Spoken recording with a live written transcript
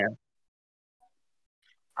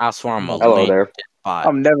I swear I'm a Hello link there. spot.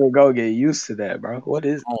 I'm never gonna get used to that, bro. What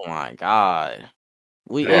is? Oh my god.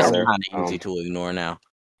 Hello It's there. kind of easy to ignore now.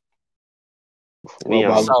 Well,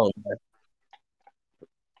 We So,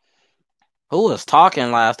 who was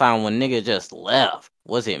talking last time when nigga just left?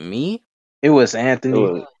 Was it me? it was it Anthony.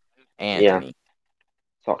 was Anthony.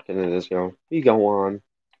 talking to this girl. We go on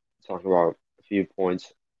talk about a few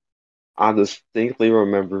points. I distinctly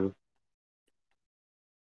remember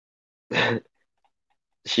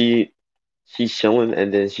she she's chilling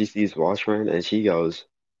and then she sees Washburn and she goes,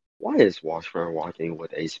 "Why is Washburn walking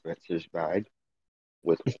with a Spencer's bag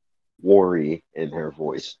with worry in her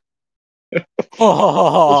voice?"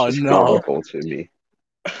 Which Oh is no. comical to me.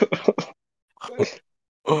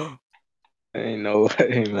 Ain't no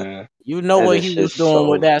way, man. You know And what it's he was just doing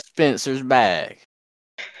with so that Spencer's bag.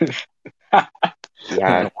 he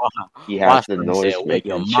had he had the Washburn said, noise "Where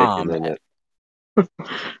your making chicken mom in at?" it.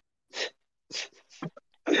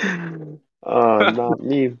 Not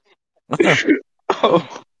me.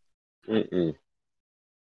 Oh, Mm-mm.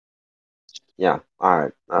 Yeah.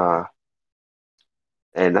 All right.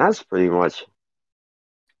 And that's pretty much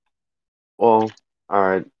well. All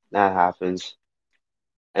right. That happens,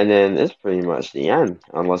 and then it's pretty much the end,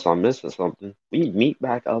 unless I'm missing something. We meet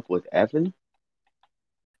back up with Evan,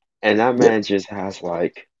 and that yep. man just has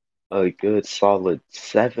like a good solid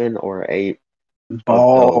 7 or 8 of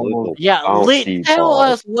the Balls. little Yeah, bouncy tell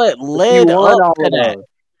us balls. what You led won up all to of that. those.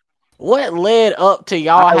 What led up to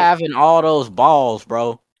y'all I having all those balls,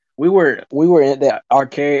 bro? we were in that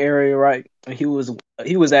arcade area, right? And he was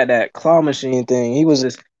at that claw machine thing. He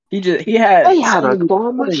had They so had a many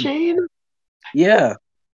claw toys. machine. Yeah.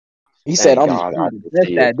 He said, Thank I'm God I the didn't best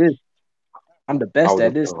see it. at this. I'm the I best would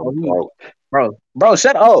at have this. So gone broke. bro,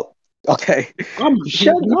 shut up. Okay. I'm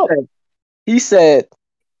shutting up. He said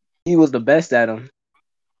he was the best at them,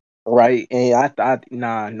 right? And I thought,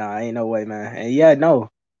 nah, ain't no way, man. And yeah, no,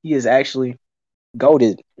 he is actually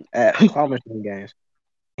goaded at claw machine games.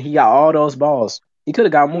 He got all those balls. He could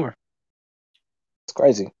have got more. It's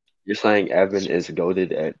crazy. You're saying Evan is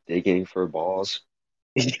goaded at digging for balls?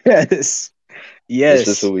 Yes. This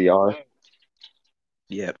is who Yes. we are.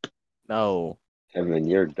 Yep. No. Evan,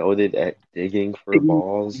 you're goaded at digging for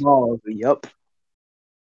balls. Balls. Yep.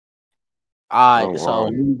 Alright, Come so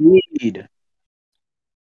on. Indeed.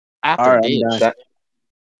 All after right, I'm this, done. That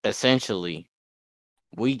essentially,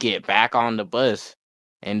 we get back on the bus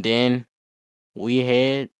and then we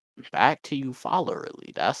head back to Eufaula.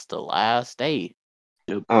 That's the last day.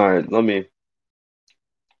 Yep. alright, let me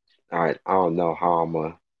alright, I don't know how I'm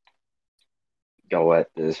gonna go at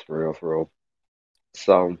this for real.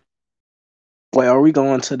 So Wait, are we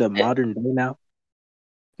going to the modern day now?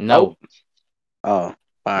 oh No, Oh,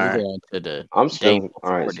 all we right. going to the I'm day still before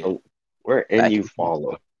alright, this. so we're in Back in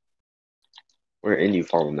Eufaula. We're in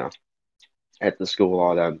Eufaula now. At the school,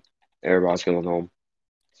 all that everybody's going home.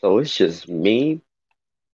 So it's just me.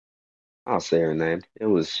 I'll say her name. It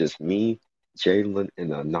was just me, Jalen,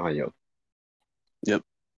 and Anaya. Yep.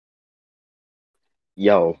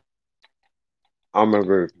 Yo, I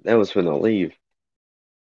remember they was finna leave,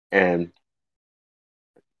 and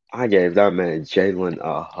I gave that man Jalen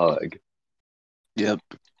a hug. Yep.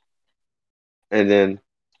 And then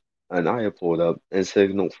Anaya pulled up and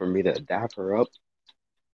signaled for me to dap her up.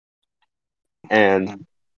 And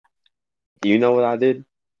do you know what I did?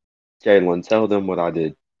 Jalen, tell them what I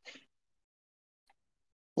did.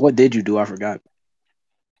 What did you do? I forgot.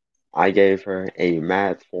 I gave her a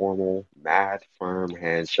mad formal, mad firm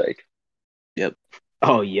handshake. Yep.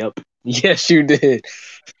 Oh, yep. Yes, you did.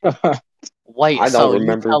 Wait, I don't so you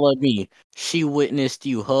remember. telling me she witnessed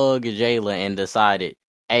you hug Jayla and decided,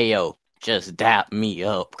 "Ayo, just dap me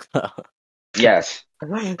up." Yes,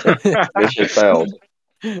 mission failed.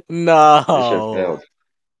 Mission No. failed.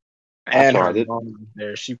 I And her tried it. mom was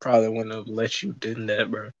there. She probably wouldn't have let you do that,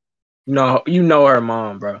 bro. No, you know her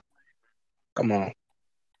mom, bro. Come on.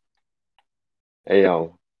 Hey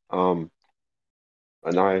yo, um,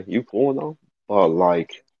 Anaya, you cool now? But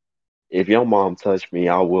like, if your mom touched me,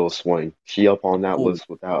 I will swing. She up on that Ooh, list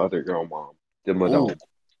with that other girl mom. Dimmadome.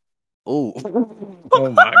 ooh, ooh.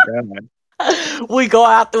 Oh my god. We go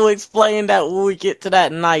out to explain that when we get to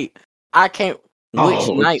that night. I can't. Which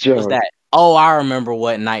Oh, night was Joe. that? Oh, I remember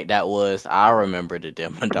what night that was. I remember the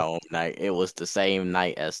Demodome night. It was the same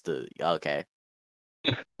night as the. Okay.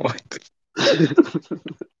 What?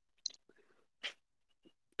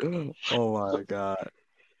 Oh my god.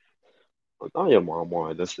 I thought your mom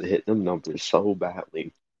wanted us to hit them numbers so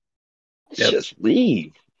badly. Let's Yep. just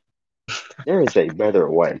leave. There is a better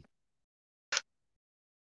way.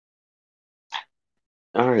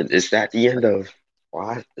 All right, is that the end of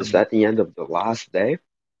why? Is that the end of the last day?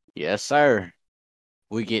 Yes, sir.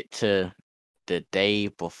 We get to the day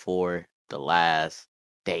before the last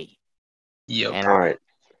day. Yep. And All right,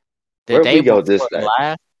 the where'd day we go before this the day?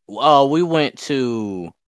 last, we went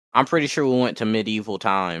to, I'm pretty sure we went to medieval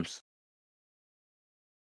times.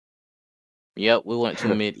 Yep, we went to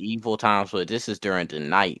medieval times, but this is during the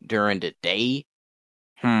night. During the day,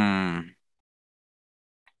 hmm,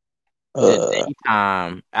 the Uh,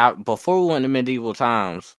 daytime, out before we went to medieval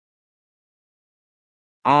times,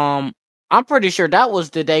 um, I'm pretty sure that was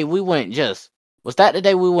the day we went was that the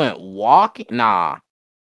day we went walking? Nah,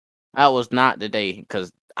 that was not the day,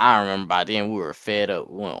 because I remember by then we were fed up.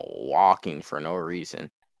 We went walking for no reason.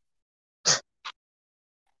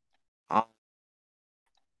 Um,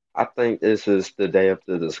 I think this is the day of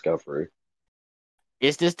the discovery.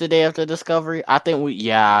 is this the day after discovery? I think we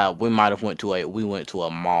might have we went to a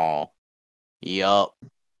mall. Yup, All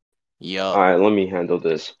yup. right, let me handle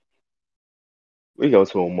this. We go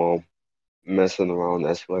to a mall, messing around,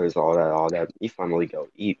 escalators, all that. We finally go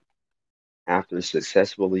eat. After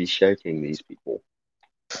successfully shaking these people,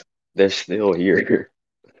 they're still here.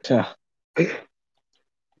 yeah,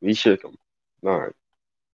 We shook them. All right.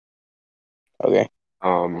 okay.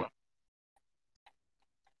 Um,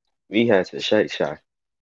 we had to Shake Shack.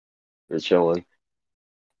 We're chilling.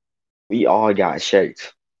 We all got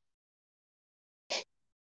shakes.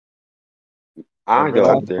 I Every go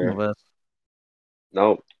last up one of there. us.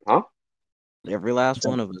 Nope. Huh? Every last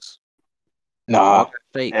one of us. All Nah, got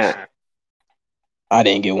fakes. Eh, I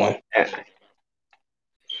didn't get one. eh.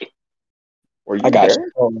 Were I you got you,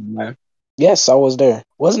 there? oh, man. Yes, I was there.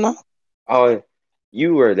 Wasn't I? Oh,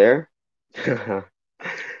 you were there. I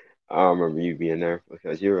remember you being there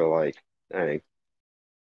because you were like, "Dang,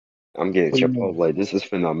 I'm getting What do you mean? Chipotle. This is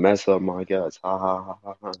finna mess up my guts." Ha ha ha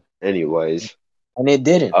ha ha. Anyways, And it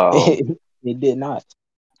didn't. um, It did not.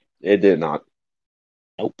 it did not.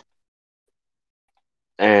 Nope.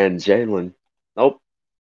 And Jalen, nope.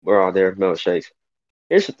 We're all there milkshakes.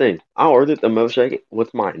 Here's the thing. I ordered the milkshake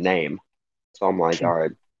with my name, so I'm like, all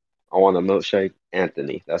right, I want a milkshake,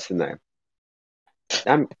 Anthony. That's the name.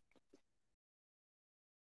 That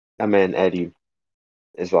that man Eddie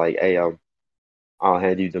is like, hey, I'll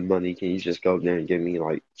hand you the money. Can you just go there and give me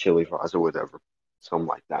like chili fries or whatever, something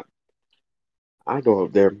like that. I go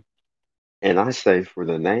up there and I say for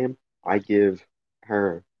the name, I give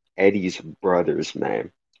her Eddie's brother's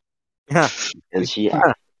name, and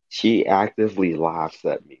she actively laughs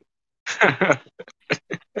at me.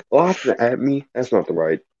 Laughing at me? That's not the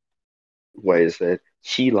right way to say it.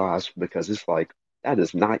 She laughs because it's like that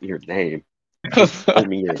is not your name. You just told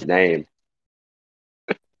me your name.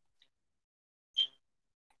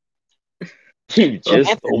 You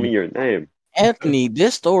just told me Anthony, your name. Anthony,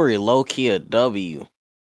 this story low key a W.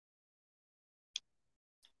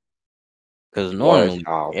 Because What? normally,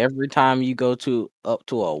 How? every time you go up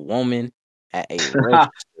to a woman at a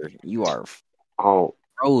register, you are Oh,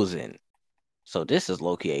 frozen. So this is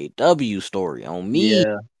low key a W story on me.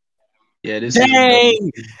 Yeah. Yeah, this is a W.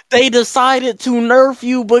 Dang! They decided to nerf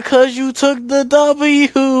you because you took the W.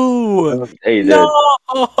 they did.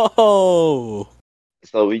 No.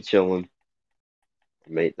 So we chilling.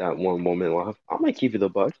 Made that one woman laugh. I might keep it a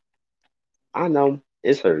buck. I know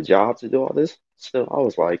it's her job to do all this. Still, I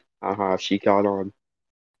was like, haha, she caught on,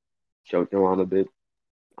 joked around a bit.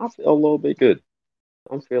 I feel a little bit good.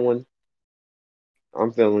 I'm feeling,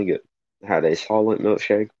 I'm feeling good. Had a solid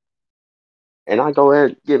milkshake, and I go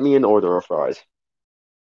ahead get me an order of fries,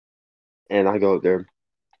 and I go there,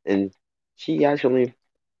 and she actually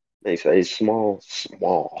makes a small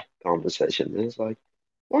conversation, and it's like,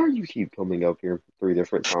 why do you keep coming up here 3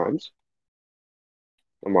 different times?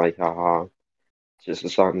 I'm like, haha, just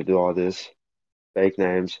deciding to do all this fake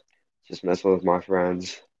names, just messing with my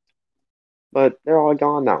friends. But they're all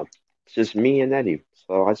gone now. It's just me and Eddie.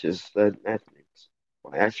 So I just said Anthony,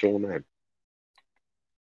 my actual name.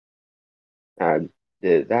 I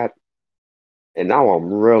did that, and now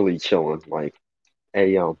I'm really chilling. Like,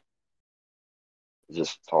 hey,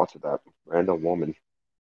 just talk to that random woman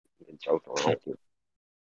and joke around with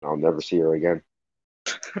her. I'll never see her again.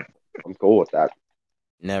 I'm cool with that.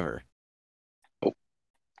 Never.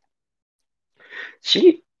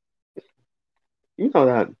 She, you know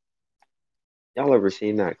that, y'all ever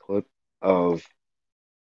seen that clip of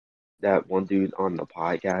that one dude on the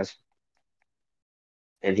podcast?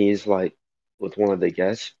 And he's like with one of the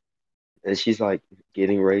guests, and she's like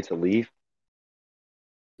getting ready to leave.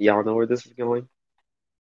 Y'all know where this is going?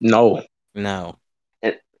 No. No.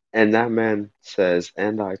 And and that man says,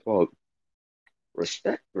 and I quote,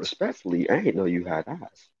 respectfully, I ain't know you had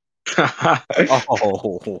ass. I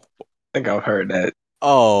Oh. think I've heard that.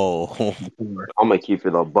 Oh, I'm gonna keep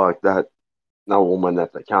it a buck. That woman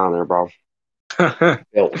at the counter, bro,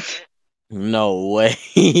 built. no way.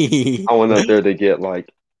 I went up there to get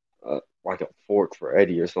like a fork for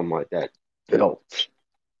Eddie or something like that. Built.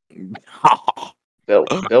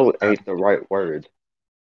 Built ain't the right word.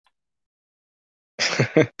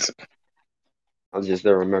 I just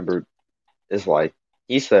don't remember. It's like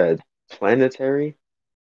he said planetary.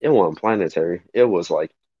 It wasn't planetary. It was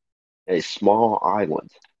like a small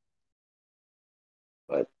island.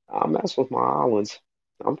 But I mess with my islands.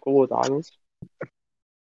 I'm cool with islands.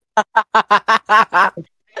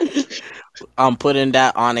 I'm putting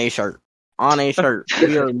that on a shirt. On a shirt.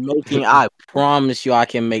 We are making. I promise you, I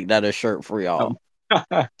can make that a shirt for y'all.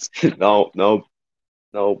 No, no,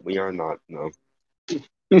 no, we are not. No.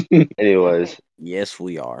 Anyways, Yes,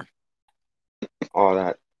 we are. all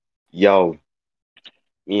that. Yo,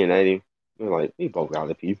 me and Eddie, we both got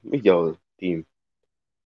to pee. We go to pee.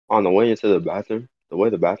 On the way into the bathroom, the way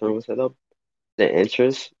the bathroom was set up, the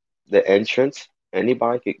entrance, the entrance,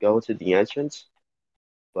 anybody could go to the entrance,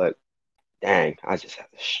 but dang, I just had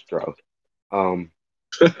a stroke. Um,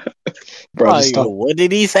 Bro, just talk. What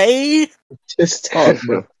did he say? Just talk,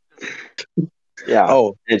 bro. yeah,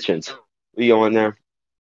 Oh, entrance. We go in there.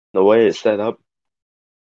 The way it's set up,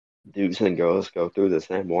 dudes and girls go through the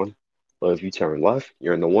same one. But if you turn left,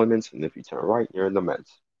 you're in the women's, and if you turn right, you're in the men's.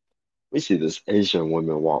 We see this Asian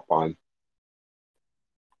woman walk by.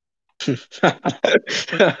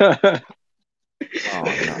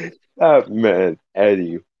 Oh no. That man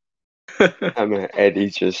Eddie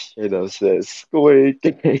just straight up said Squid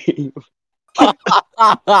Game.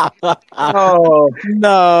 oh, No.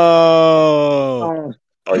 oh,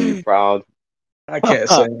 Are you proud? I can't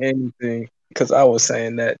say anything because I was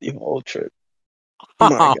saying that the whole trip.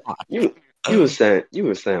 My God, You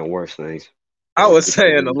were saying worse things. I But was we can't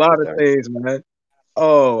saying a even get lot of there. things, man.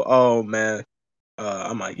 Oh man.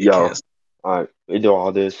 I might get Yo, canceled. alright, we do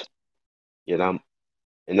all this, get out,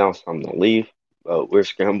 and now it's time to leave. But we're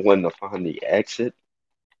scrambling to find the exit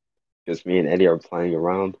because me and Eddie are playing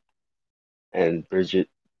around. And Bridget,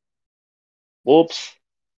 whoops,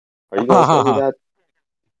 are you gonna say that? That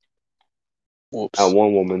Whoops.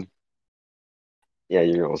 one woman, yeah,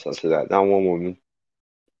 you're gonna say that. That one woman,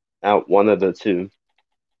 that one of the two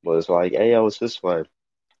was like, "Hey, yo, it's this way,"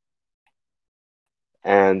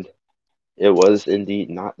 and it was indeed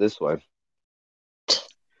not this way.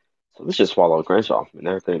 So let's just follow Crenshaw, and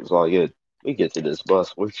everything's all good. We get to this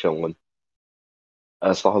bus, we're chilling.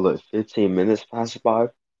 A solid 15 minutes pass by,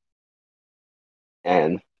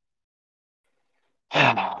 and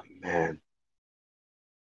man,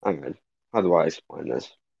 I mean, how do I explain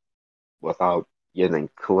this without getting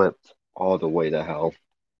clipped all the way to hell?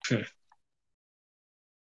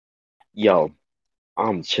 Yo,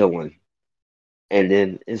 I'm chilling, and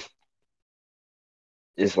then it's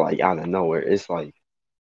like out of nowhere. It's like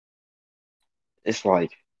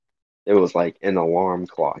it was like an alarm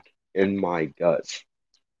clock in my guts.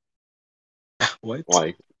 What?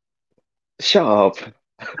 Like, shut up.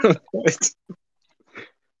 What?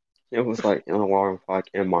 It was like an alarm clock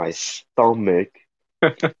in my stomach.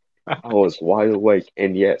 I was wide awake,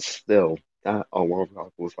 and yet still, that alarm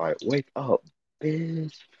clock was like, "Wake up,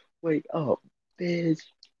 bitch! Wake up, bitch!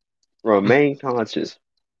 Remain conscious."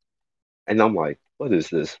 And I'm like, "What is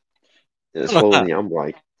this?" And slowly, I'm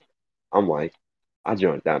like, I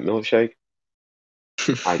drank that milkshake.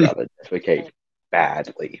 I gotta defecate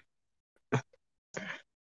badly.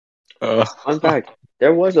 Uh, Fun fact: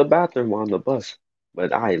 there was a bathroom on the bus,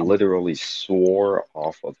 but I literally swore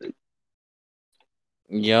off of it.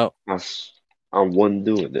 Yep. I, s- I wasn't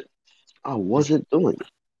doing it. I wasn't doing it.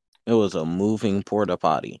 It was a moving porta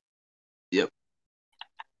potty. yep.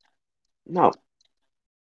 No.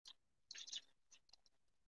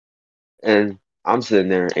 And I'm sitting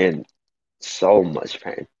there in so much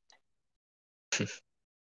pain.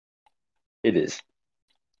 It is,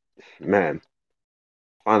 man.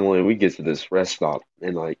 Finally, we get to this rest stop,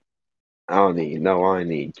 and like, I don't even know. I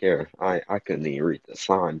didn't even care. I couldn't even read the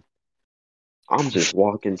sign. I'm just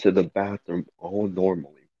walking to the bathroom all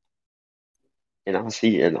normally, and I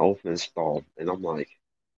see an open stall, and I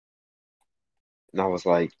was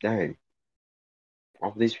like, dang,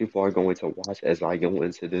 all these people are going to watch as I go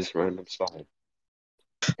into this random stall.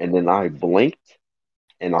 And then I blinked,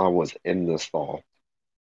 and I was in the stall.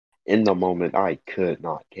 In the moment, I could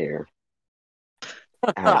not care.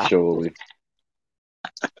 Actually,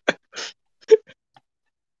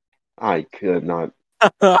 I could not.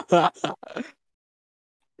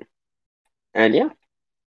 And yeah,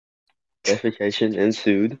 defecation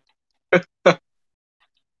ensued. I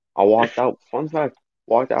walked out. Fun fact: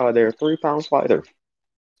 walked out of there 3 pounds lighter.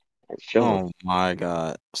 Chilling. Oh my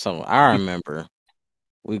god. So I remember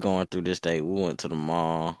we going through this day. We went to the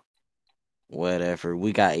mall, whatever.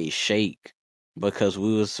 We got a shake because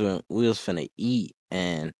we was finna eat,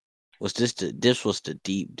 and this was the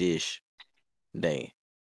deep dish day.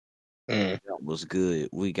 Mm. That was good.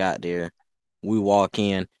 We got there. We walk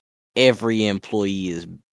in. Every employee is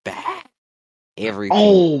bad. Every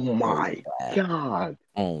single Oh employee my bad. god.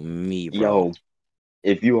 On me, bro. Yo,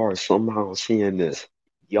 if you are somehow seeing this,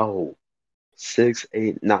 yo,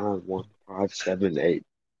 6891578.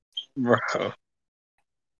 Bro.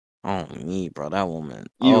 On me, bro. That woman.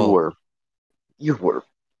 You Oh, were you were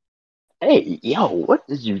hey, yo, what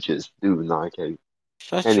did you just do, 9K?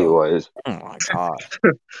 shut your. Anyways, Oh my god.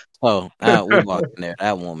 So we walked in there.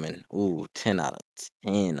 That woman. Ooh, 10 out of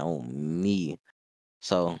 10 on me.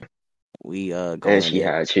 So we go and in she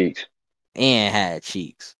there had cheeks. and had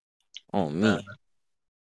cheeks on me.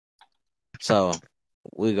 So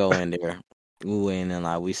we go in there. We went and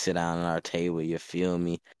like we sit down at our table. You feel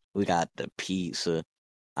me? We got the pizza.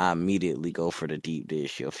 I immediately go for the deep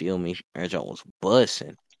dish. You feel me? That joint was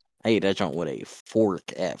busting. I ate that joint with a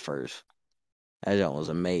fork at first. That joint was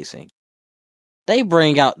amazing. They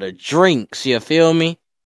bring out the drinks. You feel me?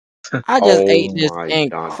 I just Oh ate this my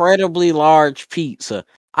god. incredibly large pizza.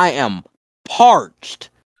 I am parched.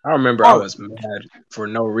 I remember I was Parched. mad for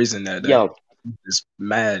no reason that day. Yo, Just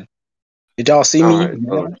mad. Did y'all see me alright,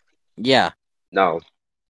 mad? Yeah, no.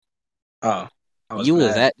 Oh, I was you was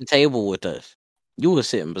mad. at the table with us. You was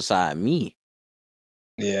sitting beside me.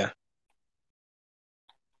 Yeah.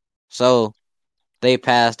 So they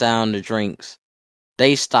pass down the drinks.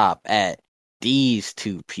 They stop at these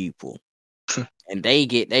two people. And they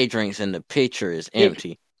get their drinks and the pitcher is He,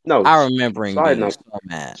 empty. no, I remember him side being note, so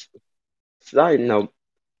mad. side note,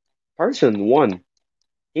 person one,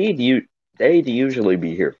 they'd usually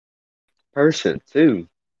be here. Person two,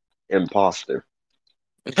 imposter.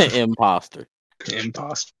 Imposter.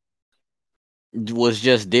 Imposter. Was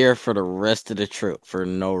just there for the rest of the trip for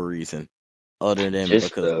no reason other than Just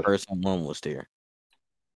because person one was there.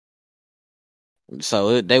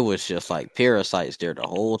 So they was just like parasites there the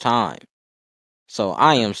whole time. So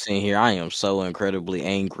I am sitting here, I am so incredibly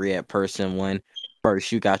angry at person one.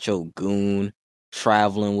 First, you got your goon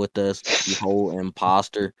traveling with us, you whole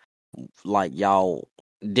imposter. Like y'all,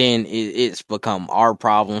 then it's become our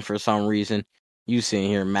problem for some reason. You sitting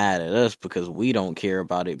here mad at us because we don't care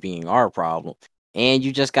about it being our problem. And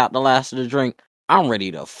you just got the last of the drink. I'm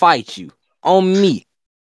ready to fight you. On me.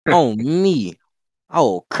 On me. I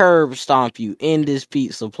will curb stomp you in this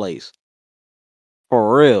pizza place.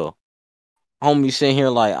 For real. Homie sitting here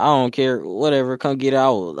like, I don't care, whatever, come get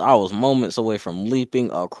out. I was moments away from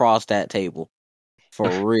leaping across that table.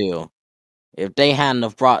 For real. If they hadn't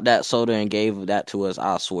have brought that soda and gave that to us,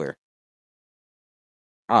 I swear,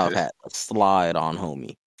 I'd have had a slide on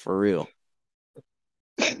homie. For real.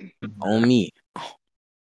 On me.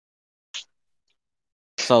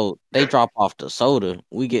 So they drop off the soda.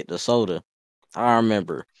 We get the soda. I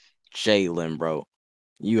remember Jalen, bro.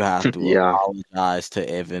 You have to yeah. apologize to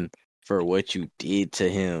Evan for what you did to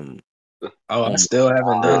him. Oh, I Oh still haven't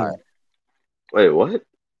my done god. it. Wait, what?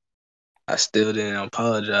 I still didn't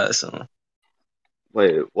apologize. So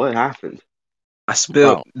Wait, what happened? I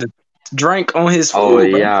spilled Bro. the drink on his Oh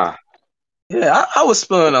food, bro. yeah. Yeah, I was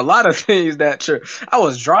spilling a lot of things that trip. I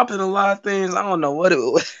was dropping a lot of things. I don't know what it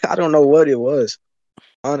was. I don't know what it was,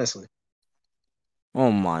 honestly.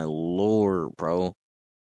 Oh my lord, bro.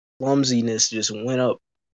 Clumsiness just went up.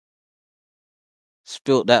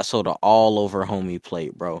 Spilled that soda all over homie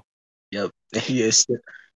plate, bro. Yep.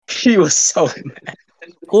 He was so mad.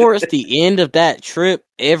 Towards the end of that trip,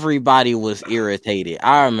 everybody was irritated.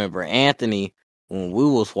 I remember Anthony when we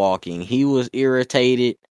was walking, he was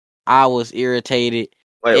irritated. I was irritated.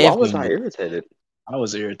 Wait, why was Evan I was, irritated? I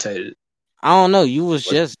was irritated. I don't know, you was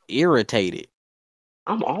What? just irritated.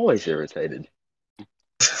 I'm always irritated.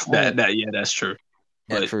 Oh, Yeah, that's true.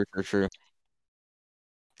 yeah, But true, true, true.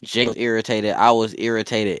 Jake was irritated. I was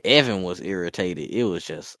irritated. Evan was irritated. It was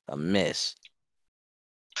just a mess.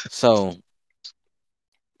 So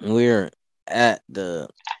we're at the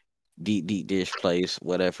deep dish place,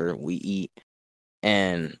 whatever we eat,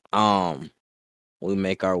 and we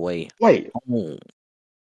make our way Wait, home.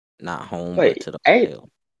 Not home, but wait, to the ain't hotel.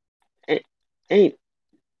 ain't, ain't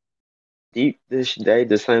deep this day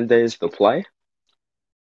the same day as the play?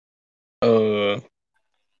 uh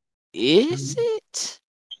Is it?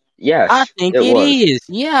 I Yes, think it it was. is.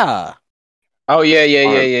 Yeah. oh yeah,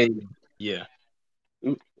 Alright, yeah.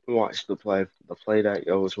 we watched the play that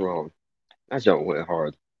goes wrong. That joke went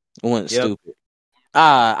hard. Went Yep. stupid.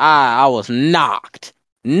 I was knocked.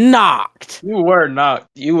 Knocked. You were knocked.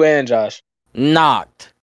 You and Josh.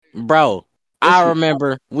 Knocked. Bro, I This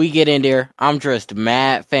remember we get in there. I'm dressed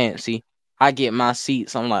mad fancy. I get my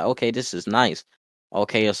seats. I'm like, okay, this is nice.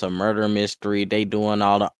 Okay, it's a murder mystery. They doing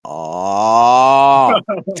all the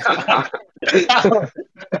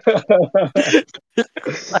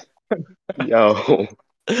yo,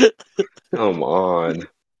 come on.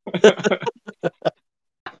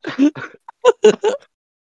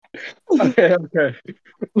 Okay, okay.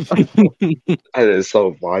 That is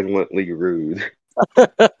so violently rude.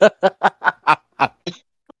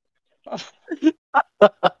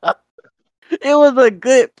 It was a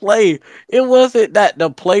good play. It wasn't that the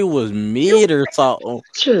play was You mid or something.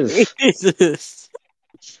 just It's just,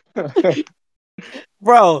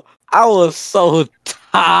 bro, I was so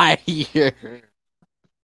tired.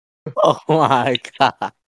 Oh my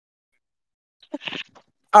god.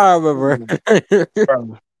 I remember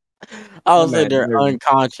Bro, I that was in man there dirty.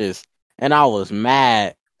 unconscious and I was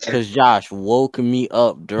mad because Josh woke me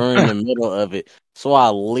up during the middle of it. So I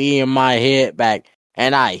lean my head back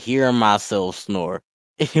and I hear myself snore.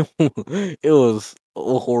 It was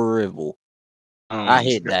horrible. I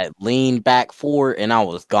hit that lean back forward and I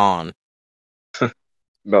was gone.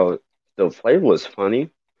 bro, the play was funny,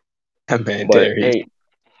 That man but Darius. ain't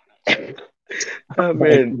that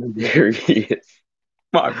man serious?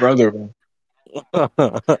 My brother, man.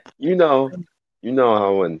 You know, you know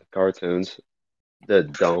how in cartoons the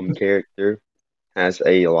dumb character has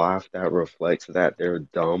a laugh that reflects that they're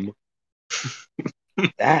dumb.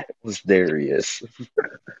 That was Darius.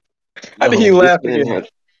 How did he Yo, this laugh man again? had.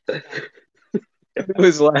 It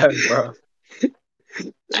was laugh, bro.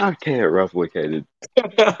 I can't replicate it.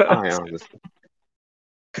 I honestly,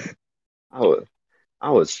 I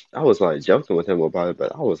was, I was like joking with him about it,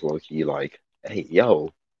 but I was low key like, "Hey,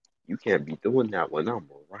 yo, you can't be doing that when I'm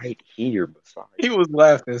right here beside He you." was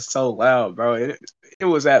laughing so loud, bro. It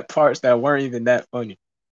was at parts that weren't even that funny.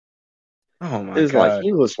 Oh my It's like god.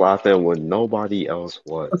 he was laughing when nobody else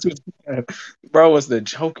was. Bro was the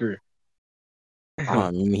Joker.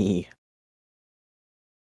 On me.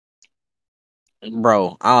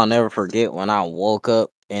 Bro, I'll never forget when I woke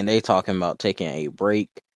up and they talking about taking a break.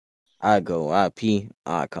 I go, I pee,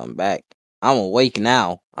 I come back. I'm awake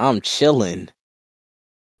now. I'm chilling.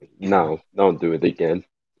 No, don't do it again.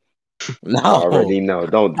 I No, already know.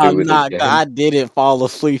 Don't do I'm it not. again. I didn't fall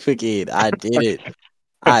asleep again. I did it.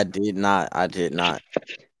 I did not. I did not.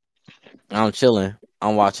 I'm chilling.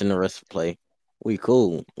 I'm watching the rest of the play. We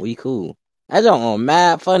cool. We cool. That joint was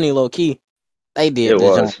mad funny, low key. They It did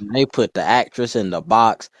the joint. was. They put the actress in the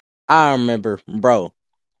box. I remember, bro.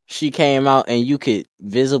 She came out and you could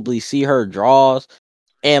visibly see her draws.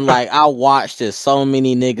 And like I watched as so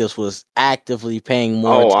many niggas was actively paying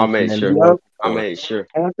more Oh, I attention made than they sure. were Yup. I before. made sure.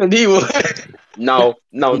 Anthony was. No,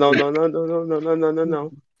 no, no, no, no, no, no, no, no, no, no,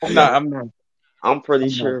 no, I'm not. no. I'm not. I'm pretty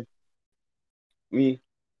I'm not. sure we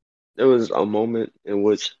there was a moment in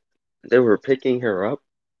which they were picking her up,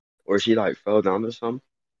 or she like fell down or something,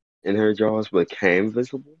 and her jaws became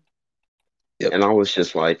visible. Yep. And I was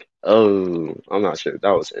just like, oh, I'm not sure if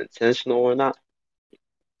that was intentional or not.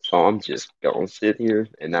 So I'm just gonna sit here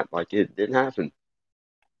and act like it didn't happen.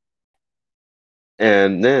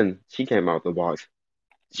 And then she came out the box,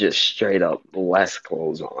 just straight up less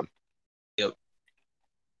clothes on. Yep.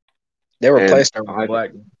 They And replaced her with a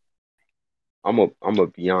black. I'm gonna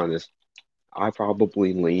be honest. I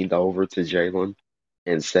probably leaned over to Jalen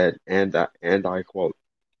and said, and I quote,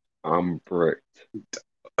 "I'm bricked."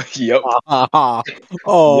 Yep.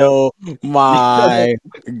 Yep. Oh my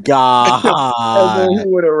And then he god.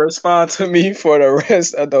 would have responded to me for the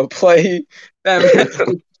rest of the play. That man.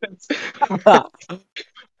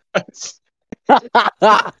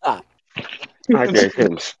 I gave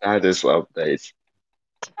him status updates.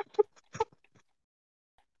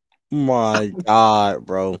 My god,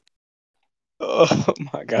 bro. Oh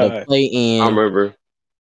my The god. play I in, remember.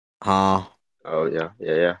 huh? Oh yeah,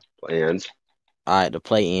 yeah, yeah. Plans. Alright, the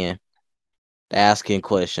play in. Asking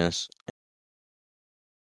questions.